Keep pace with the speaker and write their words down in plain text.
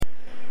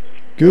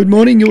Good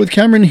morning, you're with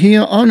Cameron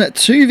here on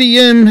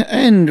 2VM,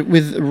 and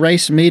with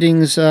race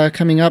meetings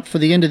coming up for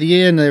the end of the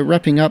year, and they're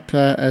wrapping up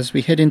as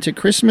we head into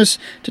Christmas.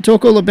 To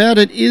talk all about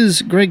it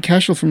is Greg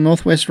Kachel from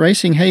Northwest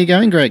Racing. How you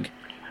going, Greg?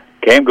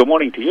 Cam, good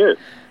morning to you.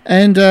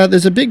 And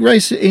there's a big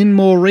race in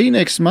Moree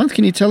next month.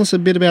 Can you tell us a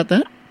bit about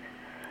that?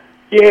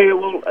 Yeah,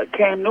 well,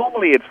 Cam,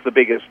 normally it's the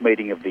biggest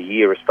meeting of the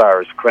year as far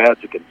as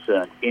crowds are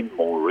concerned in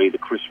Moree, the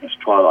Christmas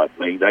Twilight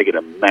meeting. They get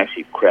a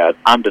massive crowd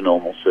under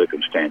normal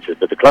circumstances.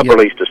 But the club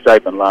released a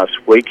statement last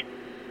week,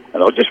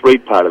 and I'll just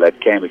read part of that,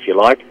 Cam, if you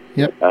like.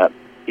 Yep.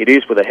 It is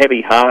with a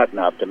heavy heart and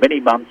after many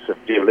months of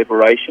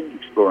deliberation,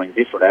 exploring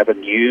different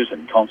avenues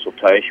and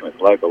consultation with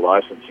local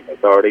licensing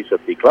authorities,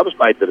 that the club has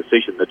made the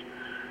decision that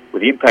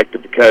with the impact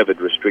of the COVID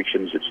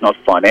restrictions, it's not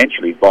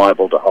financially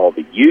viable to hold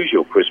the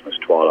usual Christmas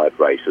Twilight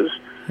races.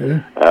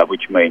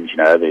 Which means,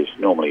 there's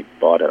normally,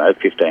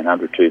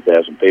 1,500,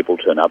 2,000 people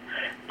turn up.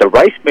 The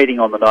race meeting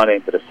on the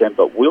 19th of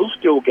December will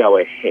still go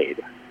ahead,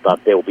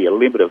 but there will be a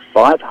limit of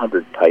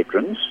 500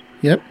 patrons.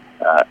 Yep.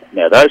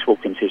 Now, those will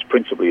consist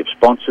principally of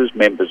sponsors,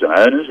 members and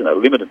owners, and a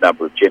limited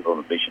number of general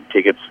admission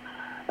tickets,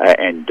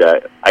 and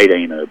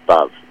 18 and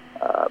above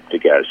to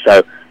go.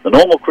 So the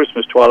normal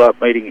Christmas Twilight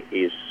meeting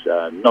is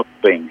not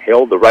being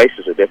held. The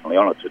races are definitely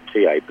on. It's a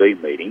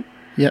TAB meeting.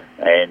 Yep.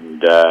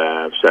 And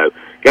so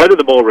go to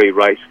the Moree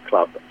Race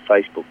Club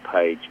Facebook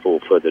page for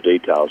further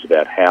details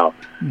about how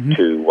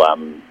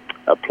to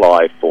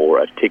apply for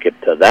a ticket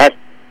to that,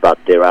 but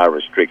there are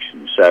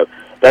restrictions. So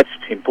that's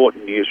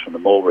important news from the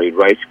Moree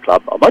Race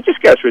Club. I might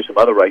just go through some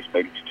other race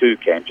meetings too,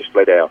 Cam, just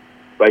let our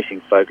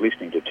racing folk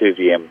listening to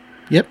 2VM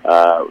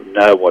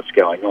know what's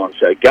going on.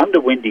 So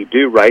Gundawindi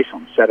do race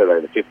on Saturday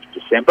the 5th of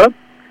December.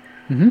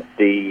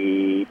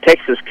 The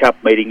Texas Cup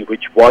meeting,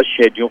 which was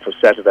scheduled for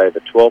Saturday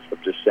the 12th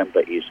of December,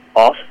 is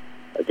off,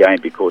 again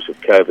because of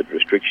COVID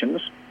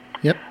restrictions.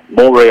 Yep.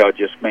 Moree, I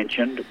just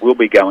mentioned, will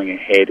be going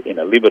ahead in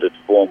a limited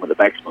form with a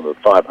maximum of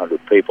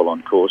 500 people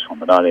on course on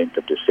the 19th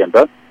of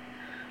December.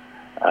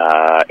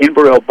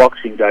 Inverell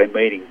Boxing Day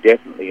meeting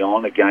definitely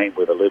on, again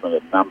with a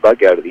limited number.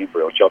 Go to the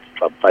Inverell Jockey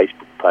Club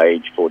Facebook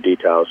page for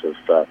details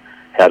of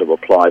how to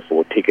apply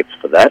for tickets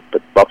for that,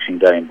 but Boxing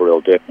Day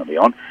Inverell definitely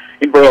on.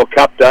 Inverell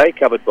Cup Day,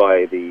 covered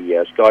by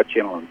the Sky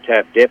Channel and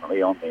TAB,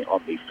 definitely on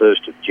the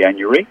 1st of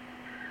January.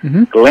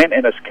 Glen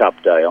Ennis Cup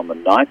Day on the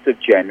 9th of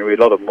January. A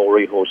lot of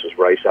Moree horses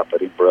race up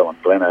at Inverell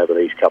and Glen over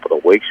these couple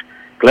of weeks.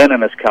 Glen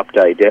Ennis Cup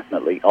Day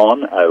definitely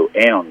on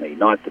the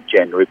 9th of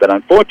January, but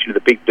unfortunately the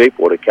big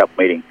Deepwater Cup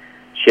meeting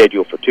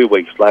scheduled for 2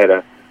 weeks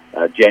later,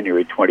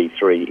 January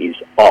 23, is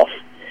off.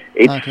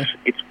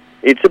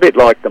 It's a bit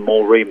like the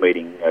Moree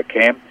meeting,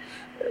 Cam.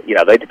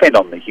 They depend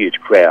on the huge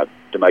crowd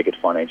to make it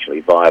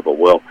financially viable.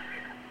 Well,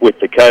 with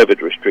the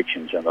COVID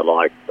restrictions and the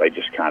like, they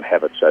just can't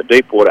have it. So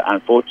Deepwater,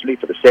 unfortunately,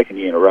 for the second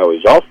year in a row,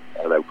 is off.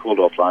 They were called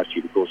off last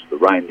year because of the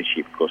rain, this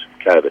year because of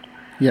COVID.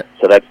 Yep.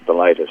 So that's the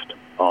latest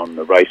on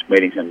the race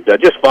meetings. And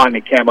just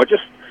finally, Cam, I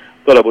just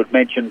thought I would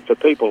mention for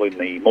people in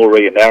the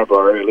Moree and Narrabri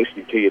area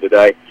listening to you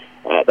today,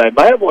 they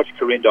may have watched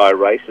Corindai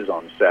races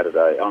on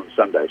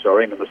Sunday.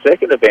 And in the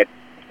second event,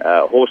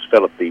 a horse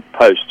fell at the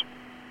post,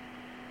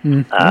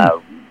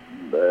 at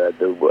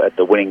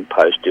the winning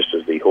post, just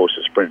as the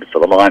horses sprinted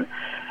for the line.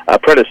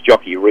 Apprentice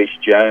jockey Rhys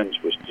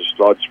Jones was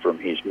dislodged from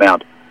his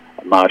mount,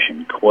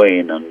 Martian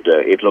Queen, and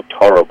it looked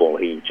horrible.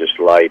 He just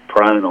lay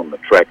prone on the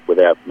track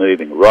without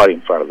moving, right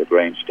in front of the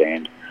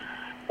grandstand.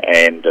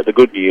 And the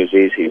good news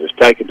is he was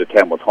taken to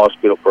Tamworth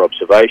Hospital for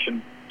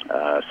observation,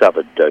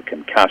 suffered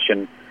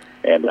concussion,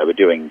 and they were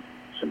doing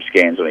some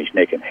scans on his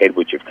neck and head,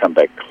 which have come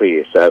back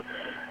clear. So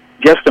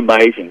just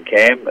amazing,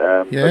 Cam.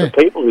 For the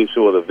people who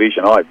saw the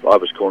vision, I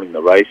was calling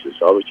the races.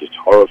 I was just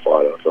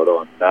horrified. I thought,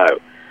 oh no.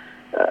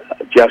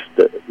 Just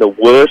the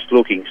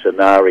worst-looking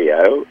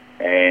scenario,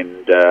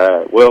 and,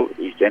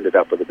 he's ended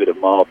up with a bit of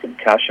mild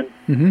concussion.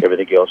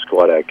 Everything else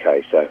quite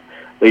okay. So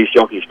these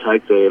jockeys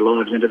take their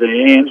lives into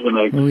their hands when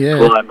they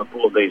climb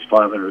aboard these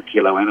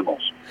 500-kilo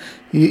animals.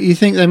 You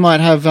think they might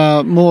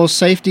have more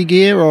safety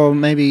gear, or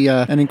maybe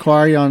an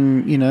inquiry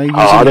on, using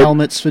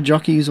helmets for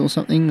jockeys or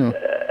something? Or?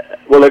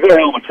 Well, they've got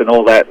helmets and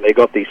all that, and they've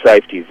got these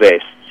safety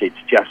vests. It's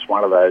just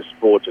one of those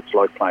sports. It's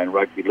like playing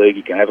rugby league.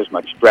 You can have as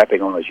much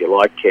strapping on as you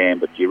like, Cam,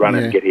 but you run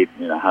and get hit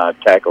in a hard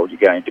tackle, you're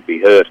going to be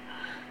hurt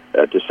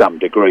to some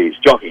degrees.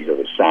 Jockeys are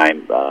the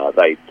same.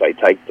 They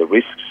take the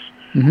risks.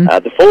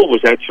 The fall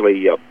was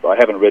actually, I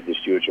haven't read the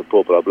steward's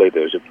report, but I believe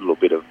there was a little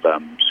bit of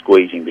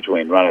squeezing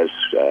between runners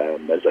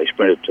as they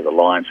sprinted to the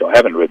line, so I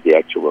haven't read the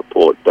actual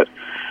report. But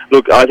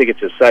look, I think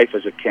it's as safe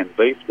as it can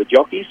be for the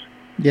jockeys.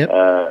 Yep.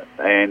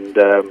 And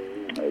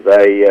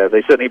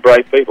they're certainly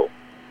brave people.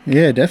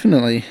 Yeah,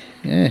 definitely.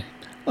 Yeah.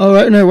 All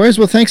right, no worries.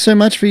 Well, thanks so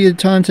much for your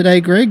time today,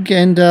 Greg,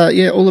 and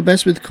all the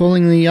best with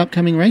calling the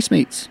upcoming race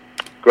meets.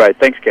 Great.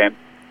 Thanks, Cam.